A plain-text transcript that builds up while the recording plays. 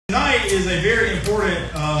is a very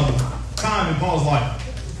important time in Paul's life.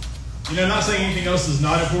 You know, not saying anything else is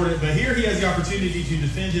not important, but here he has the opportunity to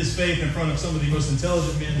defend his faith in front of some of the most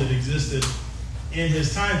intelligent men that existed in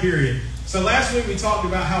his time period. So last week we talked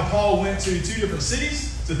about how Paul went to 2 different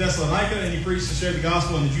cities, to Thessalonica, and he preached and shared the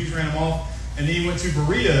gospel, and the Jews ran him off. And then he went to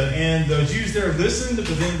Berea, and the Jews there listened,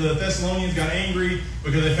 but then the Thessalonians got angry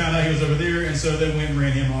because they found out he was over there, and so they went and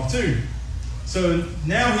ran him off too. So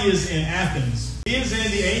now he is in Athens. He is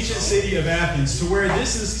in the ancient city of Athens, to where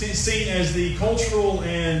this is seen as the cultural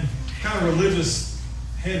and kind of religious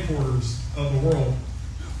headquarters of the world.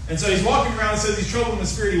 And so he's walking around, it says he's troubled in the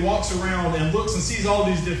spirit. He walks around and looks and sees all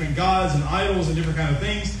these different gods and idols and different kind of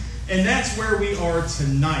things. And that's where we are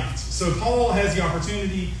tonight. So Paul has the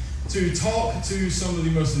opportunity to talk to some of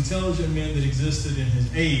the most intelligent men that existed in his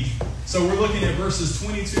age. So we're looking at verses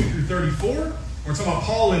 22 through 34. We're talking about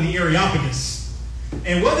Paul and the Areopagus.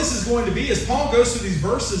 And what this is going to be is Paul goes through these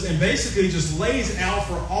verses and basically just lays out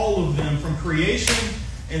for all of them from creation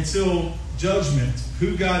until judgment,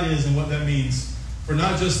 who God is and what that means for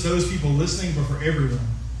not just those people listening, but for everyone.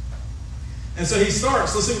 And so he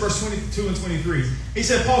starts, let's look at verse 22 and 23. He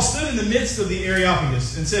said, Paul stood in the midst of the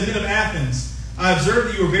Areopagus and said, Men of Athens, I observed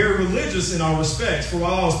that you were very religious in all respects, for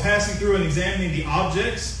while I was passing through and examining the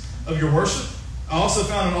objects of your worship, I also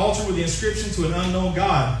found an altar with the inscription to an unknown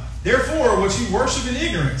God. Therefore, what you worship in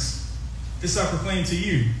ignorance, this I proclaim to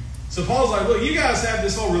you. So Paul's like, look, you guys have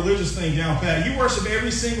this whole religious thing down pat. You worship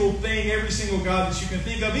every single thing, every single God that you can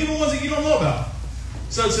think of, even ones that you don't know about.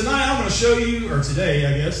 So tonight I'm going to show you, or today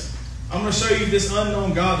I guess, I'm going to show you this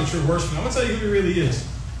unknown God that you're worshiping. I'm going to tell you who he really is.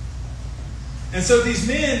 And so these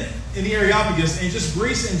men in the Areopagus and just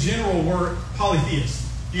Greece in general were polytheists.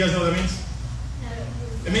 You guys know what that means?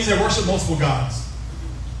 It means they worship multiple gods.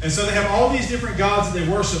 And so they have all these different gods that they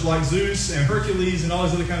worship, like Zeus and Hercules and all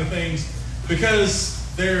these other kind of things, because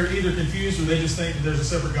they're either confused or they just think that there's a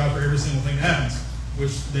separate God for every single thing that happens,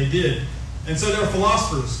 which they did. And so they were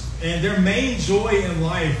philosophers. And their main joy in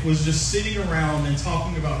life was just sitting around and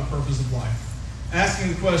talking about the purpose of life.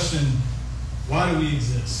 Asking the question, why do we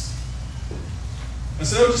exist? And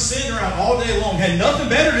so they were just sitting around all day long, had nothing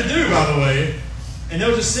better to do, by the way. And they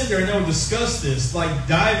would just sit there and they would discuss this, like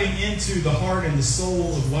diving into the heart and the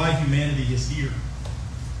soul of why humanity is here.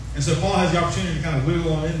 And so Paul has the opportunity to kind of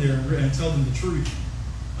wiggle on in there and tell them the truth.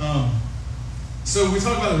 So we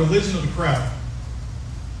talk about the religion of the crowd.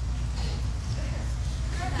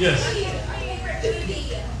 Yes.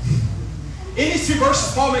 In these 2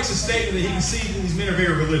 verses, Paul makes a statement that he can see that these men are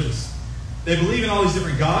very religious. They believe in all these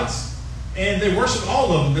different gods, and they worship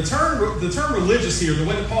all of them. The term religious here, the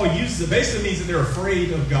way that Paul uses it, basically means that they're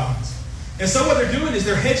afraid of gods. And so what they're doing is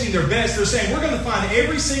they're hedging their bets. They're saying, we're going to find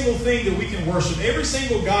every single thing that we can worship, every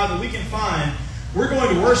single God that we can find, we're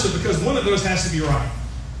going to worship because one of those has to be right.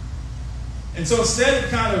 And so instead of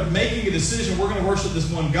kind of making a decision, we're going to worship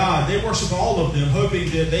this one God, they worship all of them, hoping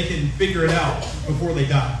that they can figure it out before they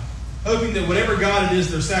die. Hoping that whatever God it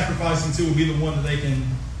is they're sacrificing to will be the one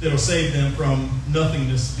that'll save them from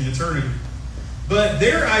nothingness in eternity. But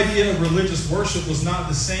their idea of religious worship was not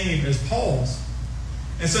the same as Paul's.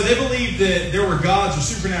 And so they believed that there were gods or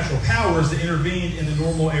supernatural powers that intervened in the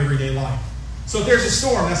normal everyday life. So if there's a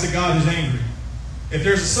storm, that's a God who's angry. If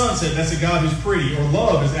there's a sunset, that's a God who's pretty. Or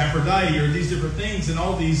love is Aphrodite, or these different things. And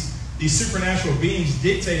all these supernatural beings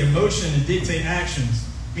dictate emotion and dictate actions.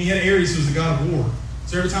 I mean, you had Ares, who was the god of war.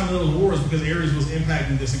 So every time there was war, it was because Ares was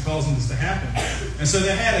impacting this and causing this to happen. And so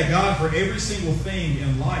they had a God for every single thing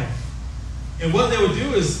in life. And what they would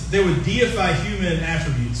do is they would deify human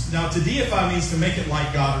attributes. Now, to deify means to make it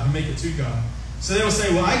like God or to make it to God. So they would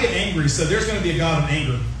say, well, I get angry, so there's going to be a God of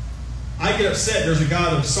anger. I get upset, there's a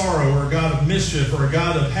God of sorrow or a God of mischief or a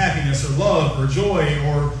God of happiness or love or joy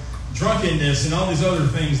or drunkenness and all these other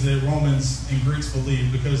things that Romans and Greeks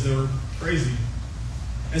believed because they were crazy.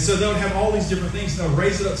 And so they would have all these different things and they'll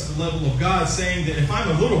raise it up to the level of God, saying that if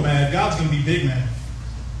I'm a little mad, God's going to be big mad.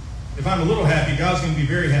 If I'm a little happy, God's going to be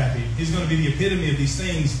very happy. He's going to be the epitome of these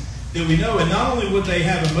things that we know. And not only would they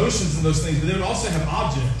have emotions in those things, but they would also have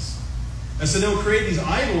objects. And so they would create these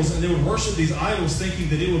idols, and they would worship these idols thinking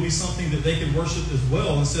that it would be something that they could worship as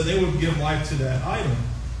well. And so they would give life to that idol.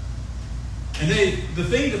 And the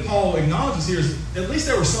thing that Paul acknowledges here is at least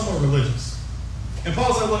they were somewhat religious. And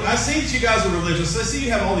Paul's like, look, I see that you guys are religious. I see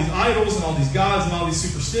you have all these idols and all these gods and all these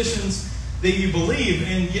superstitions that you believe.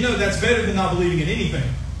 And, you know, that's better than not believing in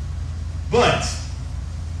anything. But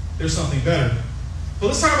there's something better. But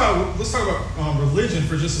let's talk about religion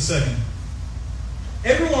for just a second.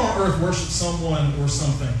 Everyone on earth worships someone or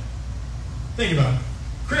something. Think about it.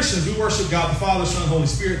 Christians, we worship God the Father, Son, and Holy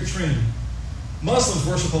Spirit, the Trinity. Muslims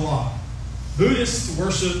worship Allah. Buddhists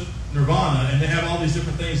worship nirvana, and they have all these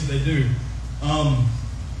different things that they do.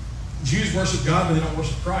 Jews worship God, but they don't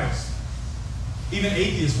worship Christ. Even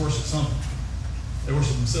atheists worship something. They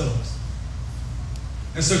worship themselves.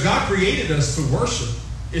 And so God created us to worship.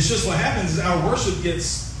 It's just what happens is our worship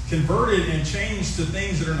gets converted and changed to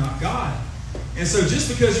things that are not God. And so just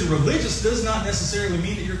because you're religious does not necessarily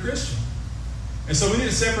mean that you're Christian. And so we need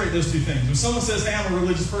to separate those two things. When someone says, hey, I'm a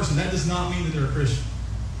religious person, that does not mean that they're a Christian.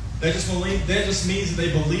 That just means that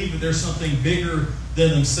they believe that there's something bigger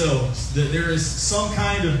than themselves, that there is some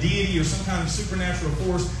kind of deity or some kind of supernatural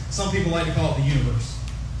force, some people like to call it the universe,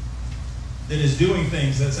 that is doing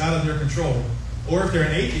things that's out of their control. Or if they're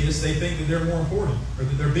an atheist, they think that they're more important, or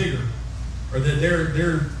that they're bigger, or that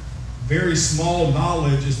their very small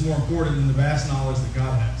knowledge is more important than the vast knowledge that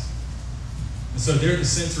God has. And so they're the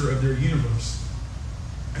center of their universe.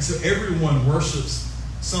 And so everyone worships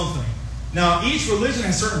something. Now, each religion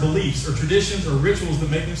has certain beliefs or traditions or rituals that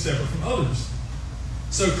make them separate from others.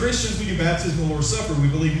 So Christians, we do baptism and the Lord's Supper. We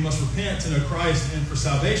believe you must repent to know Christ and for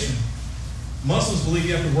salvation. Muslims believe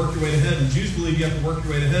you have to work your way to heaven. Jews believe you have to work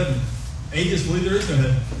your way to heaven. Atheists believe there is no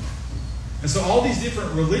heaven. And so all these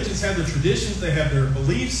different religions have their traditions. They have their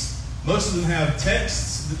beliefs. Most of them have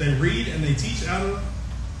texts that they read and they teach out of.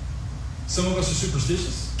 Some of us are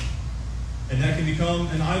superstitious, and that can become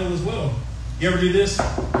an idol as well. You ever do this?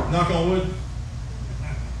 Knock on wood.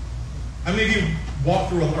 How many of you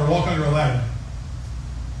walk under a ladder?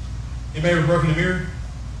 Anybody ever broken a mirror?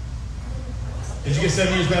 Did you get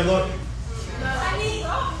 7 years bad luck?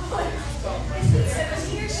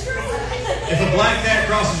 If a black cat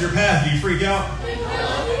crosses your path, do you freak out?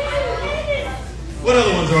 What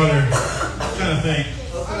other ones are there? I'm trying to think.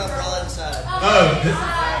 Open umbrella inside. Oh,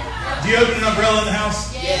 do you open an umbrella in the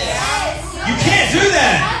house? Yes. You can't do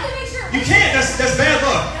that. You can't. That's bad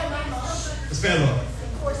luck. That's bad luck.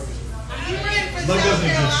 You ran for Luck South doesn't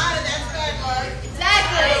exist. Carolina, that's bad luck.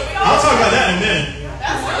 Exactly. I'll talk about that in a minute.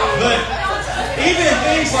 But even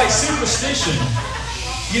things like superstition,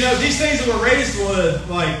 you know, these things that we're raised with,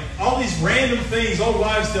 like all these random things, old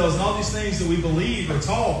wives' tales, and all these things that we believe or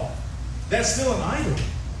taught, that's still an idol.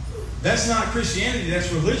 That's not Christianity,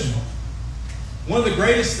 that's religion. One of the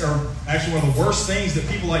greatest, or actually one of the worst things that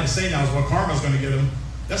people like to say now is, well, karma's going to get them.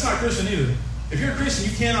 That's not Christian either. If you're a Christian,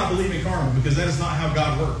 you cannot believe in karma because that is not how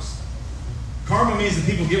God works. Karma means that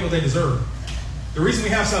people get what they deserve. The reason we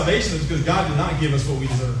have salvation is because God did not give us what we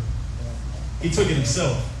deserve. He took it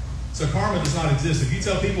himself. So karma does not exist. If you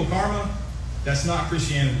tell people karma, that's not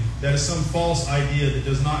Christianity. That is some false idea that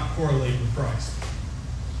does not correlate with Christ.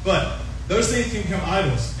 But those things can become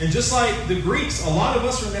idols. And just like the Greeks, a lot of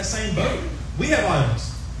us are in that same boat. We have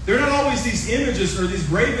idols. They're not always these images or these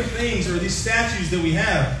graven things or these statues that we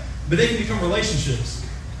have, but they can become relationships.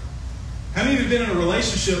 How many of you have been in a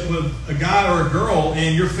relationship with a guy or a girl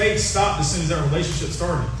and your faith stopped as soon as that relationship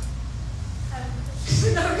started?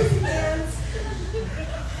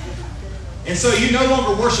 And so you no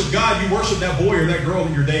longer worship God, you worship that boy or that girl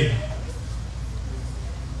that you're dating.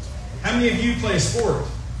 How many of you play a sport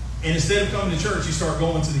and instead of coming to church, you start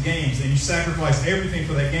going to the games and you sacrifice everything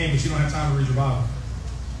for that game, but you don't have time to read your Bible?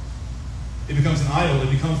 It becomes an idol.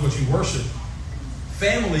 It becomes what you worship.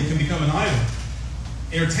 Family can become an idol.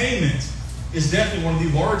 Entertainment is definitely one of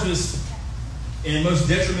the largest and most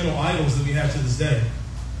detrimental idols that we have to this day.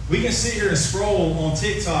 We can sit here and scroll on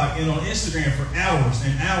TikTok and on Instagram for hours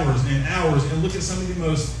and hours and hours and look at some of the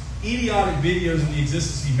most idiotic videos in the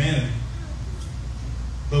existence of humanity.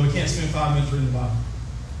 But we can't spend 5 minutes reading the Bible.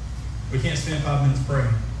 We can't spend 5 minutes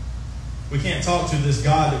praying. We can't talk to this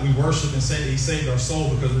God that we worship and say that He saved our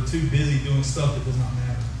soul because we're too busy doing stuff that does not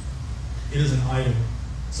matter. It is an idol.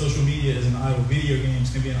 Social media is an idol. Video games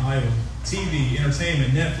can be an idol. TV,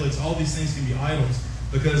 entertainment, Netflix, all these things can be idols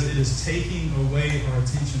because it is taking away our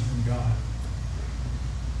attention from God.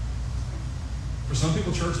 For some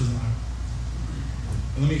people, church is an idol.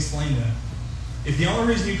 And let me explain that. If the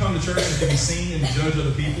only reason you come to church is to be seen and to judge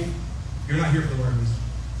other people, you're not here for the right reason.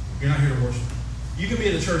 You're not here to worship. You can be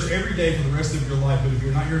at the church every day for the rest of your life, but if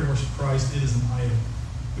you're not here to worship Christ, it is an idol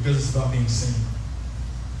because it's about being seen.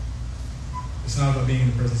 It's not about being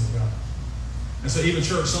in the presence of God. And so even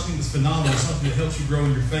church, something that's phenomenal, something that helps you grow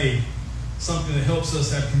in your faith, something that helps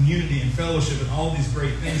us have community and fellowship and all these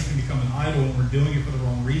great things can become an idol when we're doing it for the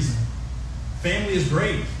wrong reason. Family is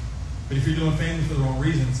great, but if you're doing family for the wrong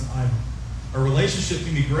reason, it's an idol. A relationship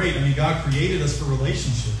can be great. I mean, God created us for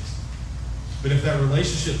relationships. But if that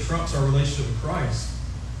relationship trumps our relationship with Christ,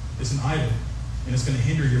 it's an idol. And it's going to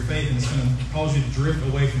hinder your faith and it's going to cause you to drift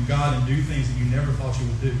away from God and do things that you never thought you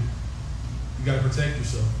would do. You've got to protect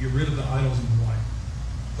yourself. Get rid of the idols in your life.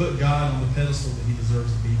 Put God on the pedestal that He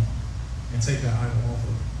deserves to be on. and take that idol off of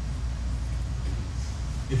it.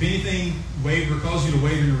 If anything causes you to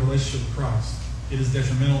waver in your relationship with Christ, it is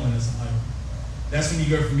detrimental and it's an idol. That's when you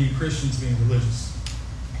go from being Christian to being religious.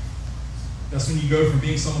 That's when you go from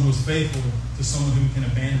being someone who's faithful to someone who can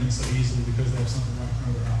abandon it so easily because they have something right in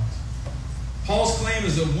front of their eyes. Paul's claim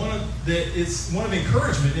is that it's one of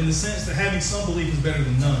encouragement in the sense that having some belief is better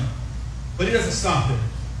than none. But it doesn't stop there.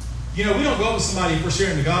 You know, we don't go up to somebody if we're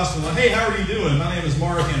sharing the gospel like, hey, how are you doing? My name is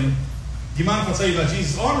Mark, and do you mind if I tell you about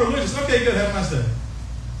Jesus? Oh, I'm religious. Okay, good. Have a nice day.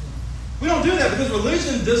 We don't do that because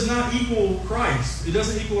religion does not equal Christ. It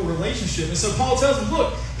doesn't equal a relationship. And so Paul tells them,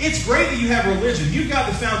 look, it's great that you have religion. You've got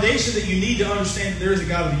the foundation that you need to understand that there is a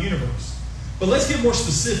God of the universe. But let's get more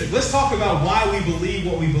specific. Let's talk about why we believe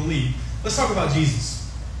what we believe. Let's talk about Jesus.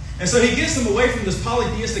 And so he gets them away from this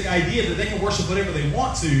polytheistic idea that they can worship whatever they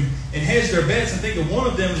want to and hedge their bets and think that one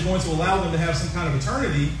of them is going to allow them to have some kind of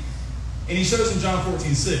eternity. And he shows them John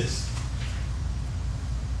 14:6.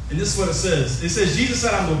 And this is what it says. It says, Jesus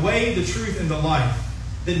said, I'm the way, the truth, and the life,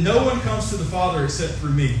 that no one comes to the Father except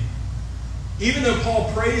through me. Even though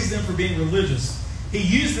Paul praised them for being religious, he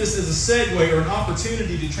used this as a segue or an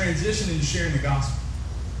opportunity to transition into sharing the gospel.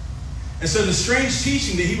 And so the strange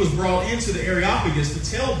teaching that he was brought into the Areopagus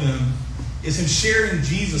to tell them is him sharing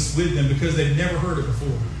Jesus with them because they've never heard it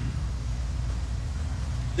before.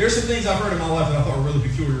 There's some things I've heard in my life that I thought were really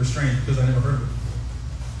peculiar or strange because I never heard of it before.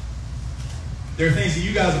 There are things that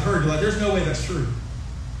you guys have heard, you're like, there's no way that's true.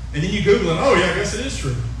 And then you Google it, oh yeah, I guess it is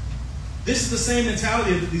true. This is the same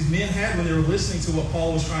mentality that these men had when they were listening to what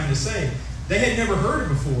Paul was trying to say. They had never heard it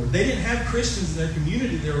before. They didn't have Christians in their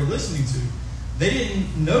community they were listening to. They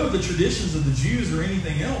didn't know the traditions of the Jews or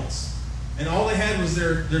anything else. And all they had was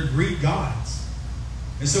their Greek gods.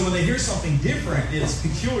 And so when they hear something different, it's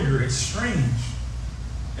peculiar, it's strange.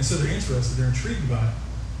 And so they're interested, they're intrigued by it.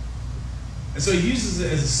 And so he uses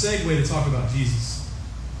it as a segue to talk about Jesus.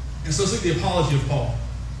 And so let's look at the apology of Paul.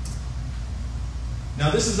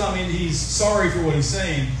 Now this does not mean that he's sorry for what he's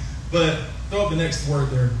saying, but throw up the next word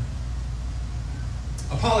there.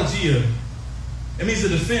 Apologia. It means a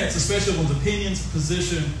defense, especially of one's opinions,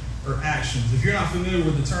 position, or actions. If you're not familiar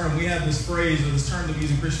with the term, we have this phrase or this term that we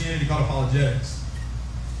use in Christianity called apologetics.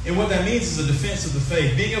 And what that means is a defense of the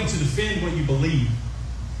faith, being able to defend what you believe.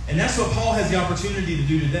 And that's what Paul has the opportunity to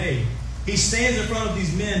do today. He stands in front of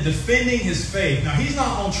these men defending his faith. Now, he's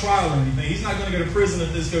not on trial or anything. He's not going to go to prison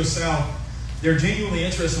if this goes south. They're genuinely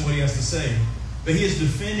interested in what he has to say. But he is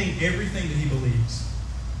defending everything that he believes.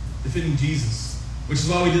 Defending Jesus. Which is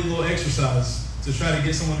why we did a little exercise to try to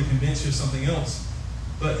get someone to convince you of something else.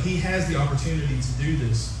 But he has the opportunity to do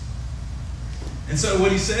this. And so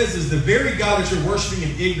what he says is the very God that you're worshiping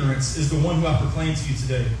in ignorance is the one who I proclaim to you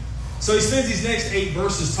today. So he spends these next 8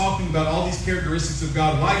 verses talking about all these characteristics of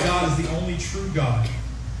God, why God is the only true God,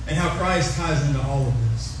 and how Christ ties into all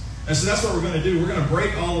of this. And so that's what we're going to do. We're going to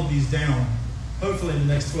break all of these down, hopefully in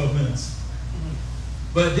the next 12 minutes.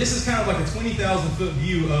 But this is kind of like a 20,000-foot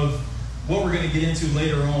view of what we're going to get into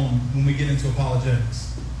later on when we get into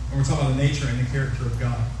apologetics. And we're talking about the nature and the character of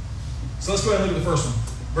God. So let's go ahead and look at the first one.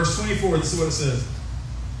 Verse 24, this is what it says.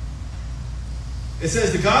 It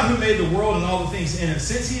says, the God who made the world and all the things in it,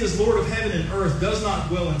 since he is Lord of heaven and earth, does not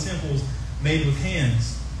dwell in temples made with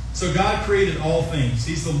hands. So God created all things.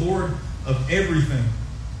 He's the Lord of everything.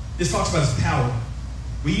 This talks about his power.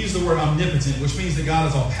 We use the word omnipotent, which means that God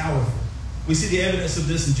is all powerful. We see the evidence of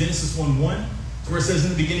this in Genesis 1:1, where it says,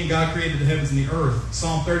 in the beginning God created the heavens and the earth.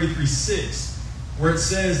 Psalm 33:6, where it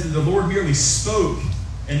says that the Lord merely spoke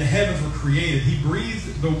and the heavens were created. He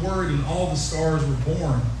breathed the word and all the stars were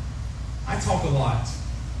born. I talk a lot,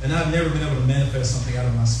 and I've never been able to manifest something out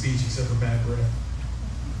of my speech except for bad breath.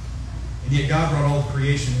 And yet God brought all of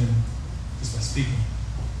creation in just by speaking.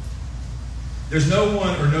 There's no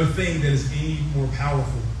one or no thing that is any more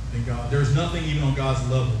powerful than God. There's nothing even on God's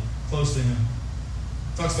level close to him.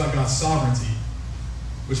 It talks about God's sovereignty,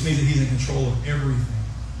 which means that he's in control of everything.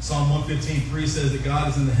 Psalm 115:3 says that God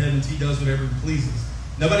is in the heavens. He does whatever he pleases.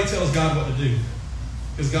 Nobody tells God what to do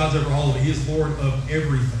because God's over all of it. He is Lord of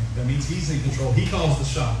everything. That means he's in control. He calls the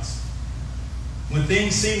shots. When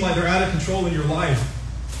things seem like they're out of control in your life,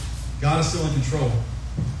 God is still in control.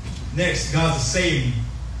 Next, God's a saving.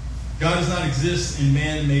 God does not exist in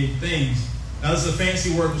man-made things. Now, this is a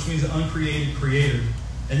fancy word which means an uncreated creator.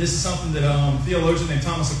 And this is something that a theologian named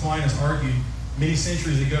Thomas Aquinas argued many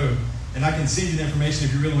centuries ago. And I can send you the information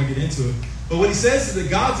if you really want to get into it. But what he says is that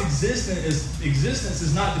God's existence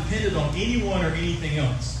is not dependent on anyone or anything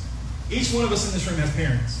else. Each one of us in this room has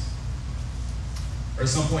parents. Or at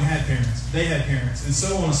some point had parents. They had parents. And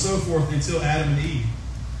so on and so forth until Adam and Eve.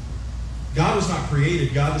 God was not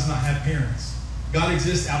created. God does not have parents. God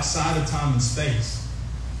exists outside of time and space,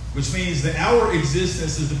 which means that our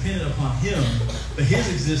existence is dependent upon Him, but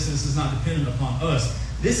His existence is not dependent upon us.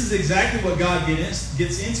 This is exactly what God gets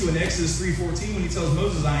into in Exodus 3:14 when He tells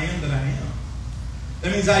Moses, I am that I am.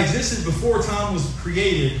 That means I existed before time was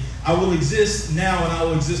created. I will exist now and I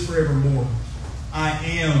will exist forevermore. I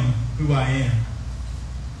am who I am.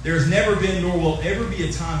 There has never been nor will ever be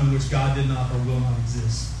a time in which God did not or will not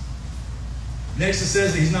exist. Next it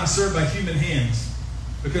says that He's not served by human hands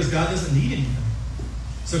because God doesn't need anything.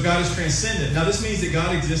 So God is transcendent. Now this means that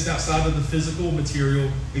God exists outside of the physical, material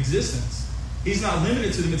existence. He's not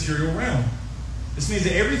limited to the material realm. This means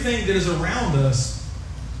that everything that is around us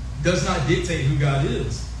does not dictate who God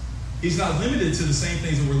is. He's not limited to the same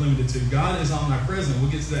things that we're limited to. God is omnipresent.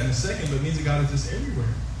 We'll get to that in a second, but it means that God exists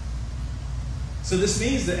everywhere. So this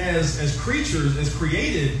means that as creatures, as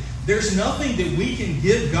created, there's nothing that we can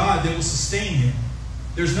give God that will sustain Him.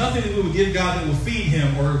 There's nothing that we will give God that will feed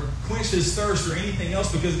Him or quench His thirst or anything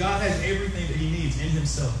else, because God has everything that He needs in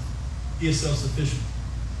Himself. He is self-sufficient.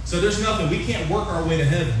 So there's nothing. We can't work our way to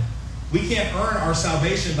heaven. We can't earn our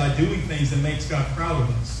salvation by doing things that makes God proud of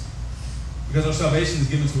us. Because our salvation is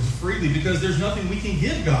given to us freely, because there's nothing we can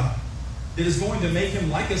give God that is going to make Him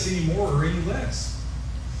like us any more or any less.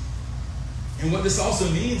 And what this also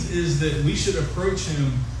means is that we should approach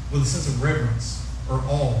Him with a sense of reverence or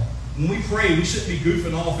awe. When we pray, we shouldn't be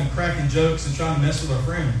goofing off and cracking jokes and trying to mess with our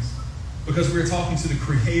friends, because we're talking to the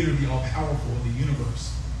Creator, the all-powerful of the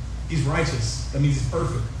universe. He's righteous. That means He's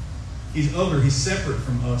perfect. He's other. He's separate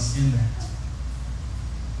from us in that.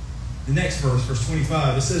 The next verse, verse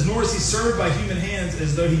 25, it says, nor is He served by human hands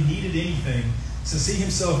as though He needed anything, since He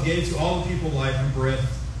Himself gave to all the people life and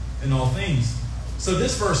breath and all things. So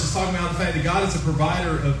this verse is talking about the fact that God is a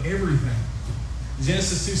provider of everything. In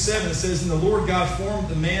Genesis 2:7, it says, and the Lord God formed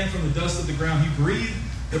the man from the dust of the ground. He breathed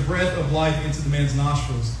the breath of life into the man's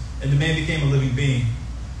nostrils, and the man became a living being.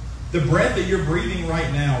 The breath that you're breathing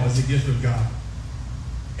right now is a gift of God.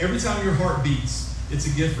 Every time your heart beats, it's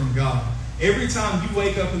a gift from God. Every time you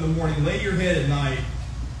wake up in the morning, lay your head at night,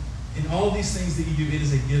 and all these things that you do, it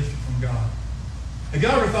is a gift from God. Have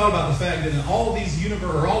y'all ever thought about the fact that in all these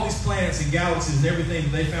universe, or all these planets and galaxies and everything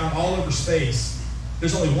that they found all over space,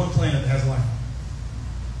 there's only one planet that has life?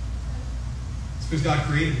 It's because God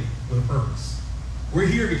created it with a purpose. We're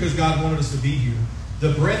here because God wanted us to be here.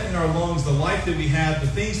 The breath in our lungs, the life that we have, the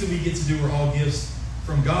things that we get to do are all gifts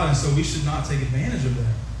from God, and so we should not take advantage of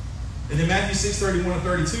that. And then Matthew 6:31 and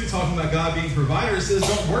 32, talking about God being provider, it says,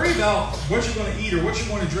 don't worry about what you're going to eat or what you're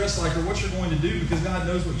going to dress like or what you're going to do, because God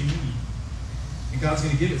knows what you need. And God's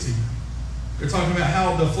going to give it to you. They're talking about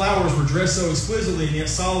how the flowers were dressed so exquisitely, and yet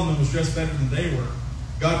Solomon was dressed better than they were.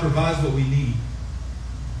 God provides what we need.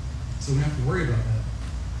 So we don't have to worry about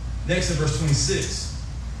that. Next in verse 26,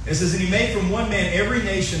 it says, and He made from one man every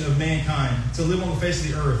nation of mankind to live on the face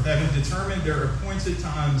of the earth, having determined their appointed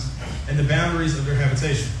times and the boundaries of their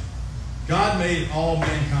habitation. God made all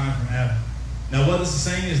mankind from Adam. Now what this is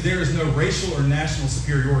saying is there is no racial or national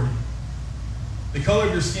superiority. The color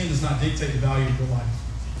of your skin does not dictate the value of your life.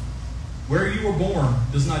 Where you were born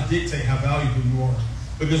does not dictate how valuable you are.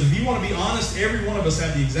 Because if you want to be honest, every one of us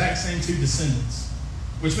have the exact same two descendants,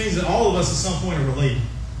 which means that all of us at some point are related.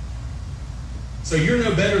 So you're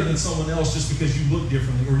no better than someone else just because you look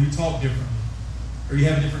differently or you talk differently or you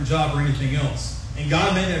have a different job or anything else. And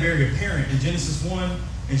God made that very apparent in Genesis 1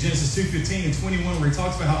 and Genesis 2:15 and 21, where He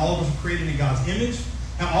talks about how all of us were created in God's image,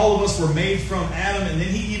 how all of us were made from Adam, and then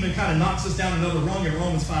He even kind of knocks us down another rung in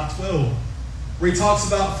Romans 5:12, where He talks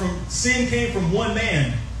about sin came from one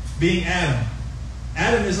man, being Adam.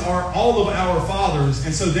 Adam is all of our fathers,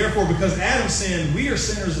 and so therefore, because Adam sinned, we are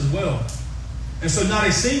sinners as well. And so not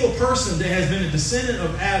a single person that has been a descendant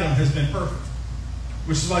of Adam has been perfect,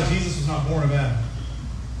 which is why Jesus was not born of Adam.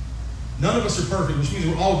 None of us are perfect, which means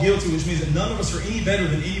we're all guilty, which means that none of us are any better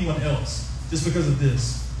than anyone else just because of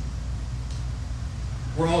this.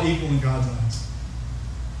 We're all equal in God's eyes.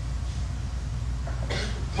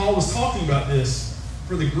 Paul was talking about this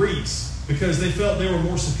for the Greeks because they felt they were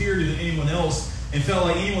more superior than anyone else and felt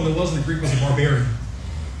like anyone that wasn't a Greek was a barbarian.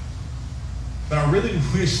 But I really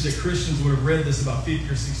wish that Christians would have read this about 50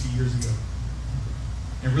 or 60 years ago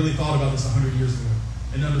and really thought about this 100 years ago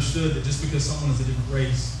and understood that just because someone is a different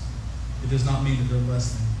race, it does not mean that they're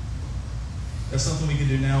less than. That's something we can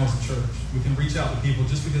do now as a church. We can reach out to people.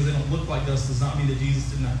 Just because they don't look like us does not mean that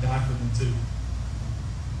Jesus did not die for them too.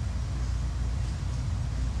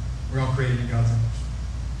 We're all created in God's image.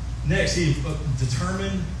 Next, He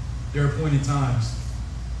determined their appointed times.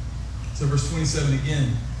 So verse 27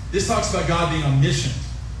 again. This talks about God being omniscient,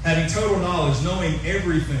 having total knowledge, knowing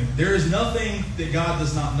everything. There is nothing that God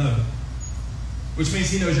does not know. which means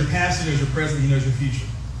he knows your past, he knows your present, he knows your future.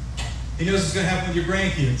 He knows what's going to happen with your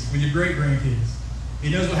grandkids, with your great-grandkids. He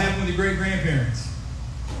knows what happened with your great-grandparents.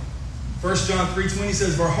 1 John 3:20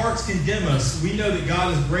 says, if our hearts condemn us, we know that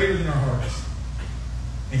God is greater than our hearts.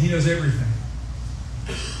 And he knows everything.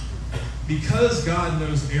 Because God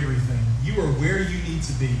knows everything, you are where you need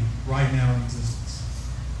to be right now in existence.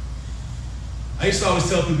 I used to always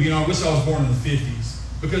tell people, I wish I was born in the 50s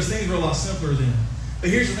because things were a lot simpler then.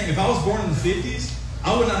 But here's the thing, if I was born in the 50s,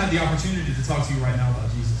 I would not have the opportunity to talk to you right now about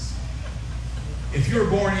Jesus. If you were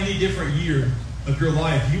born any different year of your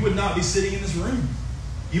life, you would not be sitting in this room.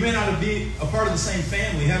 You may not be a part of the same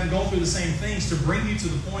family, haven't gone through the same things to bring you to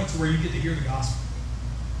the point to where you get to hear the gospel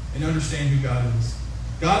and understand who God is.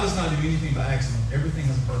 God does not do anything by accident. Everything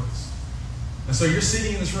has a purpose. And so you're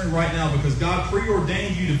sitting in this room right now because God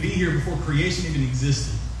preordained you to be here before creation even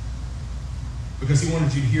existed. Because he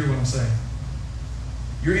wanted you to hear what I'm saying.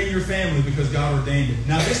 You're in your family because God ordained it.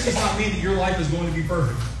 Now, this does not mean that your life is going to be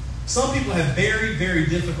perfect. Some people have very, very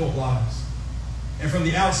difficult lives. And from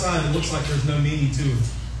the outside, it looks like there's no meaning to it.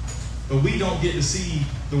 But we don't get to see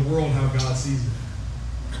the world how God sees it.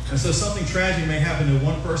 And so something tragic may happen to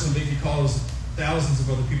one person, but it could cause thousands of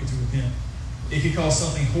other people to repent. It could cause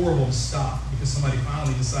something horrible to stop because somebody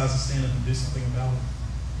finally decides to stand up and do something about it.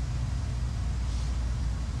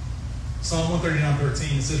 Psalm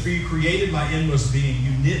 139:13, it says, for you created my inmost being.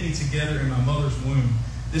 You knit me together in my mother's womb.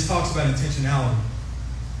 This talks about intentionality.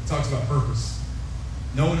 It talks about purpose.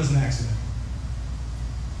 No one is an accident.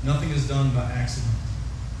 Nothing is done by accident.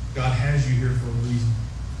 God has you here for a reason.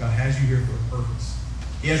 God has you here for a purpose.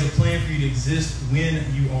 He has a plan for you to exist when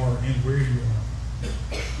you are and where you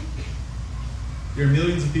are. There are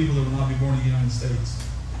millions of people that will not be born in the United States.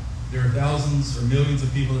 There are thousands or millions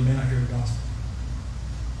of people that may not hear the gospel.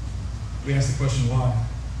 We ask the question, why?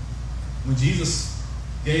 When Jesus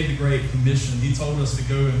gave the Great Commission, he told us to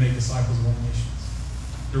go and make disciples of all nations.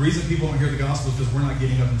 The reason people don't hear the gospel is because we're not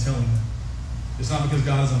getting up and telling them. It's not because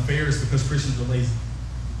God is unfair, it's because Christians are lazy.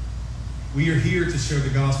 We are here to share the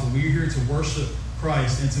gospel. We are here to worship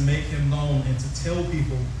Christ and to make him known and to tell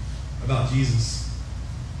people about Jesus.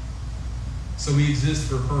 So we exist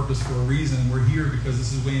for a purpose, for a reason. We're here because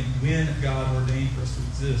this is when God ordained for us to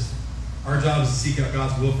exist. Our job is to seek out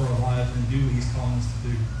God's will for our lives and do what he's calling us to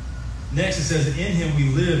do. Next it says that in him we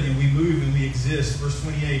live and we move and we exist. Verse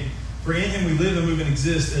 28, for in him we live and move and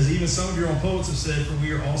exist, as even some of your own poets have said, for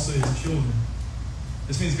we are also his children.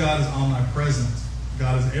 This means God is omnipresent.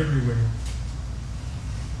 God is everywhere.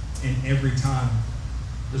 In every time.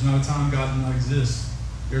 There's not a time God does not exist.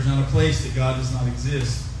 There's not a place that God does not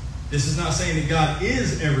exist. This is not saying that God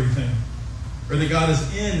is everything or that God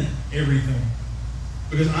is in everything.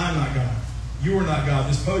 Because I'm not God. You are not God.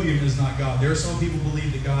 This podium is not God. There are some people who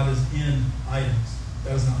believe that God is in items.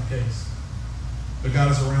 That is not the case. But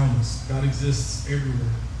God is around us. God exists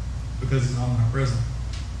everywhere because he's omnipresent.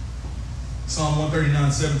 Psalm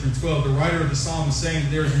 139, 7 through 12, the writer of the psalm is saying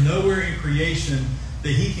that there is nowhere in creation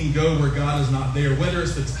that he can go where God is not there, whether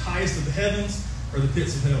it's the highest of the heavens or the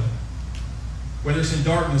pits of hell. Whether it's in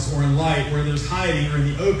darkness or in light, whether there's hiding or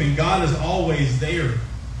in the open, God is always there.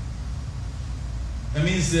 That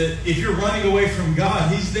means that if you're running away from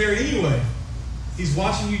God, he's there anyway. He's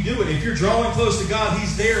watching you do it. If you're drawing close to God,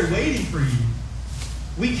 he's there waiting for you.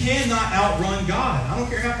 We cannot outrun God. I don't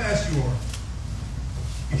care how fast you are.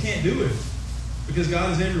 You can't do it because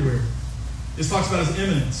God is everywhere. This talks about his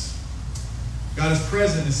immanence. God is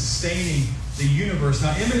present and sustaining the universe.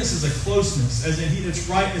 Now, immanence is a closeness, as in it's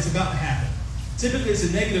right, it's about to happen. Typically, it's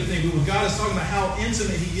a negative thing, but when God is talking about how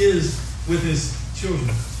intimate he is with his children,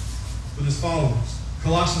 with his followers.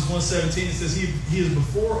 Colossians 1:17, it says, he is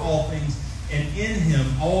before all things, and in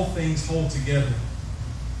him all things hold together.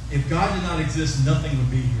 If God did not exist, nothing would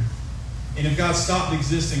be here. And if God stopped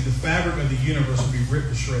existing, the fabric of the universe would be ripped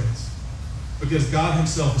to shreds. Because God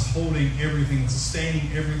himself is holding everything and sustaining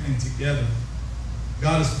everything together.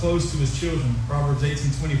 God is close to his children. Proverbs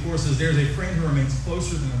 18:24 says, there's a friend who remains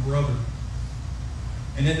closer than a brother.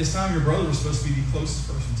 And at this time, your brother was supposed to be the closest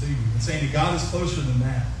person to you. And saying that God is closer than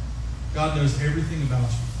that. God knows everything about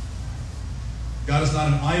you. God is not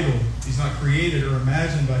an idol. He's not created or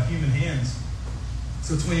imagined by human hands.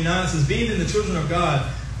 So 29 says, being in the children of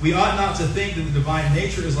God, we ought not to think that the divine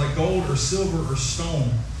nature is like gold or silver or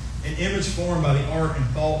stone, an image formed by the art and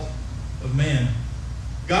thought of man.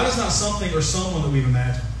 God is not something or someone that we've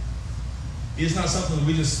imagined. He is not something that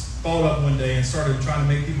we just thought up one day and started trying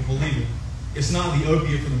to make people believe it. It's not the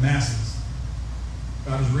opiate for the masses.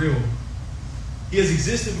 God is real. He has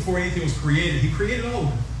existed before anything was created. He created all of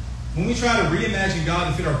it. When we try to reimagine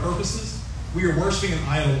God to fit our purposes, we are worshiping an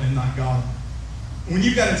idol and not God. When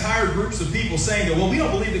you've got entire groups of people saying that, well, we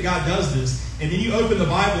don't believe that God does this, and then you open the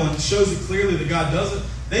Bible and it shows it clearly that God does it,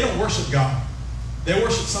 they don't worship God. They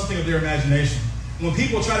worship something of their imagination. When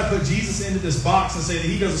people try to put Jesus into this box and say that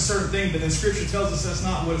he does a certain thing, but then Scripture tells us that's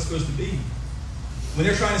not what it's supposed to be. When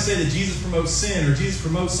they're trying to say that Jesus promotes sin or Jesus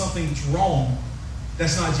promotes something that's wrong,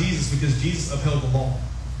 that's not Jesus, because Jesus upheld the law.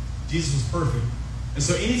 Jesus was perfect. And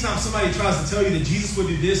so anytime somebody tries to tell you that Jesus would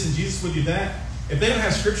do this and Jesus would do that, if they don't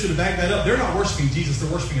have Scripture to back that up, they're not worshiping Jesus,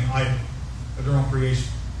 they're worshiping an idol of their own creation.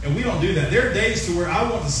 And we don't do that. There are days to where I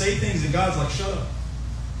want to say things and God's like, shut up.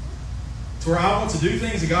 To where I want to do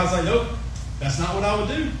things and God's like, nope, that's not what I would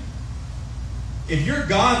do. If your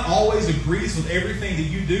God always agrees with everything that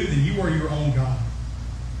you do, then you are your own God.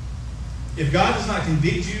 If God does not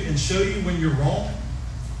convict you and show you when you're wrong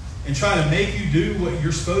and try to make you do what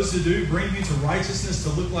you're supposed to do, bring you to righteousness to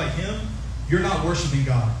look like him, you're not worshiping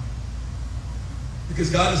God. Because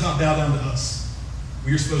God does not bow down to us.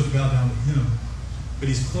 We are supposed to bow down to him. But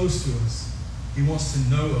he's close to us. He wants to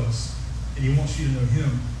know us. And he wants you to know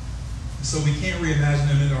him. And so we can't reimagine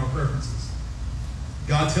him into our preferences.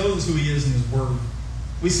 God tells us who he is in his word.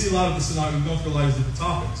 We see a lot of this tonight. We've gone through a lot of different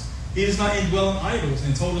topics. He does not indwell in idols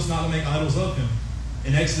and told us not to make idols of him.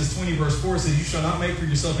 In Exodus 20, verse 4, it says, you shall not make for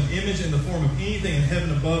yourself an image in the form of anything in heaven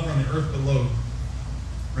above or on the earth below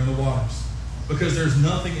or in the waters. Because there's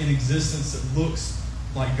nothing in existence that looks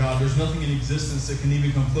like God. There's nothing in existence that can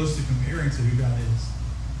even come close to comparing to who God is.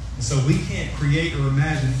 And so we can't create or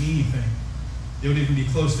imagine anything that would even be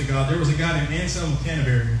close to God. There was a guy named Anselm of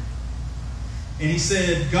Canterbury. And he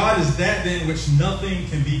said, God is that than which nothing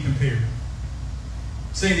can be compared.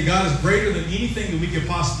 Saying that God is greater than anything that we could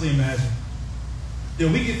possibly imagine. That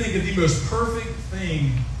we could think of the most perfect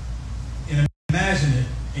thing and imagine it,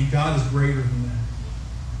 and God is greater than that.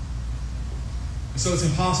 And so it's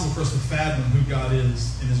impossible for us to fathom who God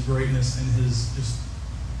is and his greatness and his just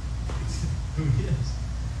who he is.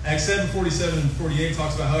 Acts 7:47 and 48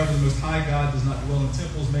 talks about, however, the Most High God does not dwell in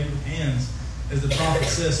temples made with hands, as the prophet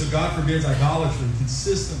says. So God forbids idolatry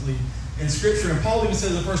consistently in Scripture. And Paul even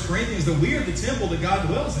says in 1 Corinthians that we are the temple that God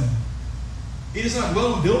dwells in. He does not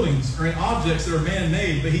dwell in buildings or in objects that are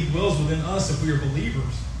man-made, but he dwells within us if we are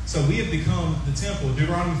believers. So we have become the temple.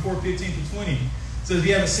 Deuteronomy 4:15-20 says, if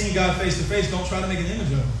you haven't seen God face to face, don't try to make an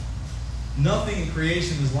image of him. Nothing in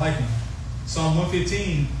creation is like him. Psalm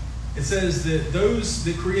 115, it says that those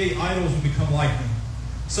that create idols will become like them.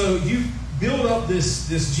 So you build up this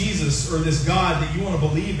Jesus or this God that you want to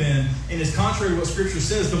believe in, and it's contrary to what Scripture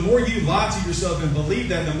says. The more you lie to yourself and believe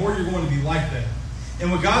that, the more you're going to be like that. And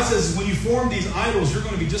what God says is when you form these idols, you're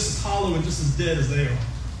going to be just as hollow and just as dead as they are.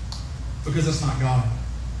 Because that's not God.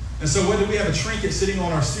 And so whether we have a trinket sitting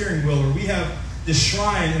on our steering wheel, or we have this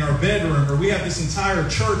shrine in our bedroom, or we have this entire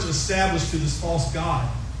church established to this false God,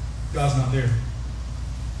 God's not there.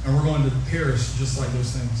 And we're going to perish just like those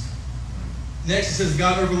things. Next it says,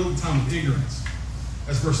 God overlooked the time of ignorance.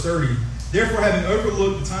 That's verse 30. Therefore, having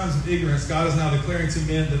overlooked the times of ignorance, God is now declaring to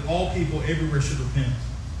men that all people everywhere should repent.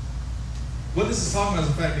 What this is talking about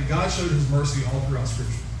is the fact that God showed his mercy all throughout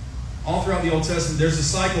Scripture. All throughout the Old Testament, there's a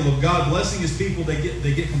cycle of God blessing his people. They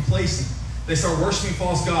get complacent. They start worshiping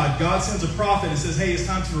false God. God sends a prophet and says, hey, it's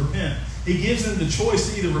time to repent. He gives them the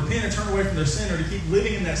choice to either repent and turn away from their sin, or to keep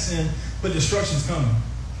living in that sin, but destruction's coming.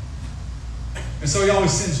 And so he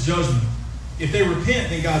always sends judgment. If they repent,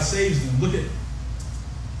 then God saves them. Look at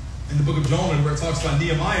in the book of Jonah where it talks about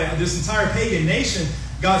Nehemiah. This entire pagan nation,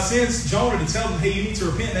 God sends Jonah to tell them, hey, you need to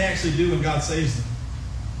repent. And they actually do, and God saves them.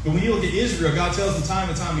 But when you look at Israel, God tells them time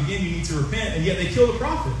and time again, you need to repent, and yet they kill the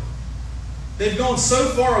prophet. They've gone so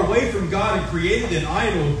far away from God and created an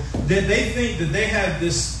idol that they think that they have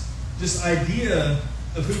this idea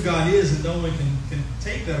of who God is, and no one can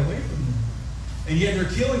take that away from them. And yet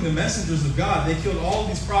they're killing the messengers of God. They killed all of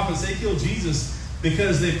these prophets. They killed Jesus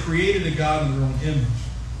because they created a God in their own image.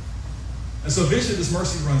 And so eventually this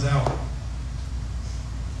mercy runs out.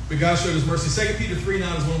 But God showed his mercy. 2 Peter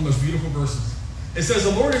 3:9 is one of the most beautiful verses. It says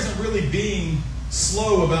the Lord isn't really being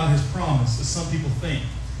slow about his promise, as some people think.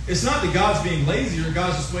 It's not that God's being lazy or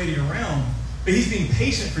God's just waiting around, but he's being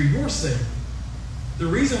patient for your sake. The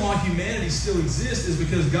reason why humanity still exists is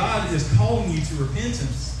because God is calling you to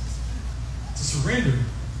repentance, to surrender.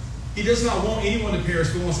 He does not want anyone to perish,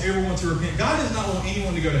 but wants everyone to repent. God does not want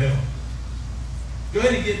anyone to go to hell. Go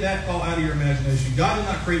ahead and get that thought out of your imagination. God did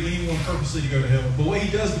not create anyone purposely to go to hell. But what he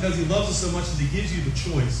does, because he loves us so much, is he gives you the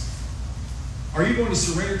choice. Are you going to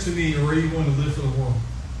surrender to me, or are you going to live for the world?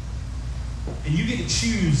 And you get to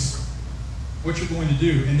choose what you're going to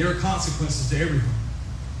do. And there are consequences to everything.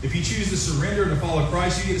 If you choose to surrender and to follow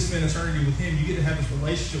Christ, you get to spend eternity with him. You get to have this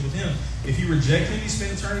relationship with him. If you reject him, you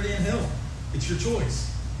spend eternity in hell. It's your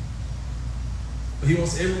choice. But he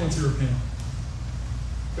wants everyone to repent.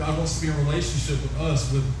 God wants to be in a relationship with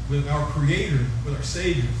us, with our Creator, with our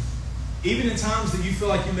Savior. Even in times that you feel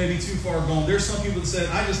like you may be too far gone, there's some people that say,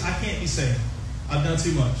 I can't be saved. I've done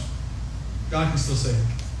too much. God can still save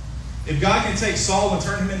you. If God can take Saul and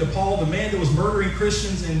turn him into Paul, the man that was murdering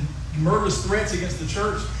Christians and murderous threats against the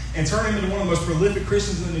church, and turn him into one of the most prolific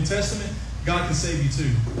Christians in the New Testament, God can save you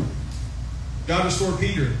too. God restored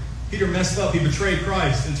Peter. Peter messed up. He betrayed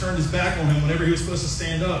Christ and turned his back on him whenever he was supposed to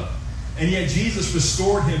stand up. And yet Jesus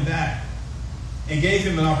restored him back and gave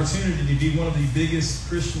him an opportunity to be one of the biggest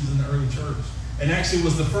Christians in the early church. And actually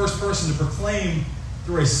was the first person to proclaim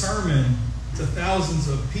through a sermon to thousands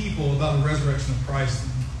of people about the resurrection of Christ,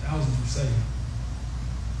 and thousands were saved.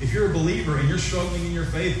 If you're a believer and you're struggling in your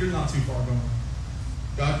faith, you're not too far gone.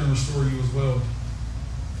 God can restore you as well.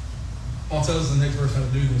 Paul tells us in the next verse how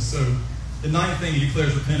to do this. So, the ninth thing, he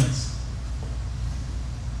declares repentance.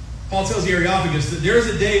 Paul tells the Areopagus that there is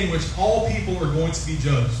a day in which all people are going to be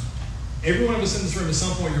judged. Every one of us in this room, at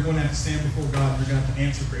some point, you're going to have to stand before God, and you're going to have to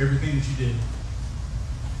answer for everything that you did.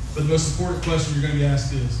 But the most important question you're going to be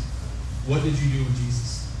asked is, what did you do with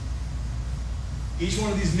Jesus? Each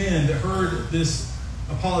one of these men that heard this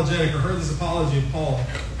apologetic or heard this apology of Paul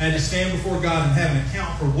had to stand before God and have an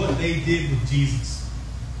account for what they did with Jesus.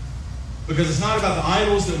 Because it's not about the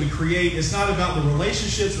idols that we create. It's not about the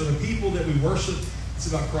relationships or the people that we worship. It's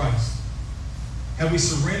about Christ. Have we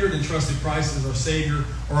surrendered and trusted Christ as our Savior,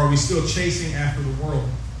 or are we still chasing after the world?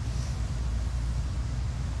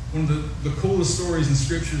 One of the coolest stories in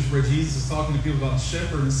Scriptures where Jesus is talking to people about the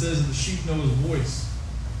shepherd, and it says that the sheep know his voice.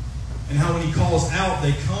 And how when he calls out,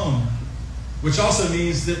 they come. Which also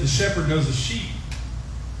means that the shepherd knows the sheep.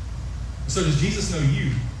 So does Jesus know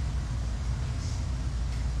you?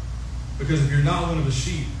 Because if you're not one of the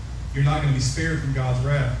sheep, you're not going to be spared from God's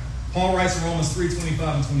wrath. Paul writes in Romans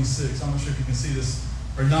 3:25 and 26. I'm not sure if you can see this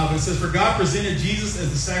or not, but it says, "For God presented Jesus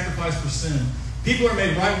as the sacrifice for sin. People are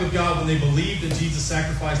made right with God when they believe that Jesus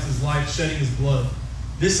sacrificed his life, shedding his blood.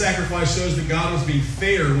 This sacrifice shows that God was being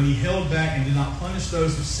fair when he held back and did not punish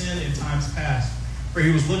those who sinned in times past. For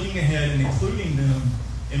he was looking ahead and including them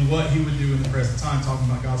in what he would do in the present time," talking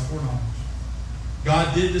about God's foreknowledge.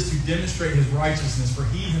 God did this to demonstrate his righteousness, for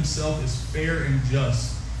he himself is fair and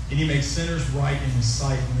just, and he makes sinners right in his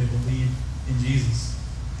sight when they believe in Jesus.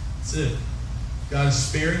 That's it. God is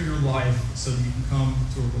sparing your life so that you can come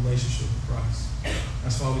to a relationship with Christ.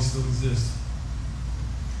 That's why we still exist.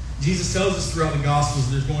 Jesus tells us throughout the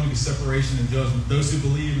Gospels there's going to be separation and judgment. Those who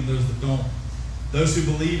believe and those that don't. Those who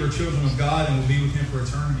believe are children of God and will be with him for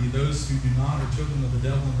eternity. Those who do not are children of the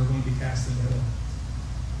devil and are going to be cast into hell.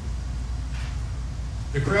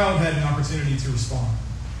 The crowd had an opportunity to respond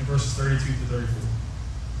in verses 32 to 34.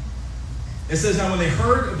 It says, "Now when they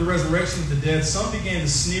heard of the resurrection of the dead, some began to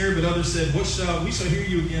sneer, but others said, we shall hear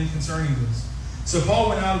you again concerning this." So Paul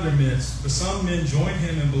went out of their midst, but some men joined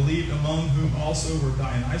him and believed, among whom also were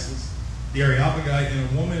Dionysius, the Areopagite, and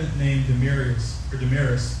a woman named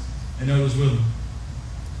Damaris, and others with them.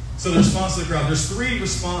 So the response to the crowd, there's three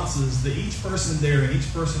responses that each person there and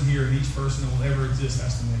each person here and each person that will ever exist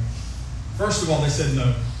has to make. First of all, they said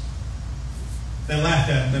no. They laughed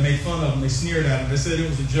at him. They made fun of him. They sneered at him. They said it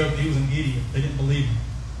was a joke. He was an idiot. They didn't believe him.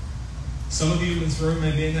 Some of you in this room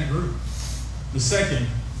may be in that group. The second,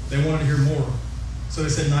 they wanted to hear more. So they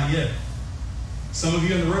said, not yet. Some of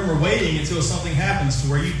you in the room are waiting until something happens to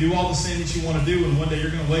where you do all the sin that you want to do, and one day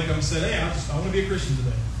you're going to wake up and say, hey, I want to be a Christian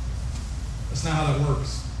today. That's not how that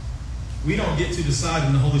works. We don't get to decide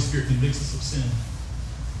when the Holy Spirit convicts us of sin.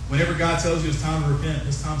 Whenever God tells you it's time to repent,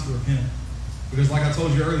 it's time to repent. Because like I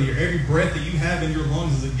told you earlier, every breath that you have in your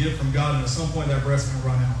lungs is a gift from God, and at some point that breath's going to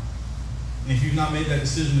run out. And if you've not made that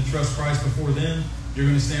decision to trust Christ before then, you're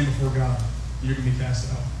going to stand before God. And you're going to be cast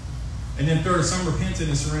out. And then third, some repented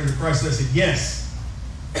and surrendered to Christ. So they said, yes.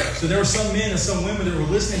 So there were some men and some women that were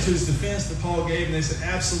listening to his defense that Paul gave, and they said,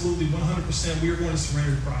 absolutely, 100%, we are going to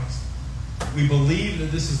surrender to Christ. We believe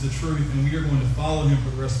that this is the truth, and we are going to follow him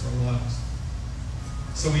for the rest of our lives.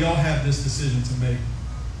 So we all have this decision to make.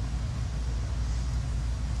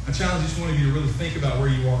 I challenge each one of you to really think about where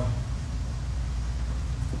you are.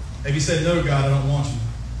 Have you said, no, God, I don't want you?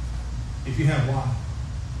 If you have, why?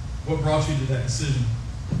 What brought you to that decision?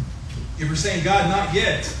 If you're saying, God, not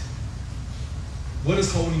yet, what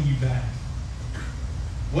is holding you back?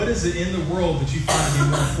 What is it in the world that you find to be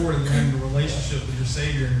more important than having a relationship with your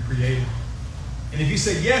Savior and your Creator? And if you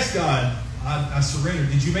said, yes, God, I surrender,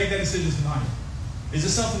 did you make that decision tonight? Is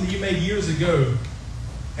this something that you made years ago?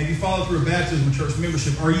 Have you followed through a baptism, church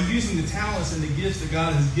membership? Are you using the talents and the gifts that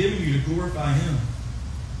God has given you to glorify him?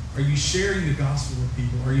 Are you sharing the gospel with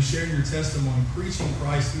people? Are you sharing your testimony, preaching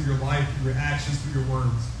Christ through your life, through your actions, through your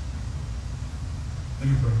words? Let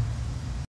me pray.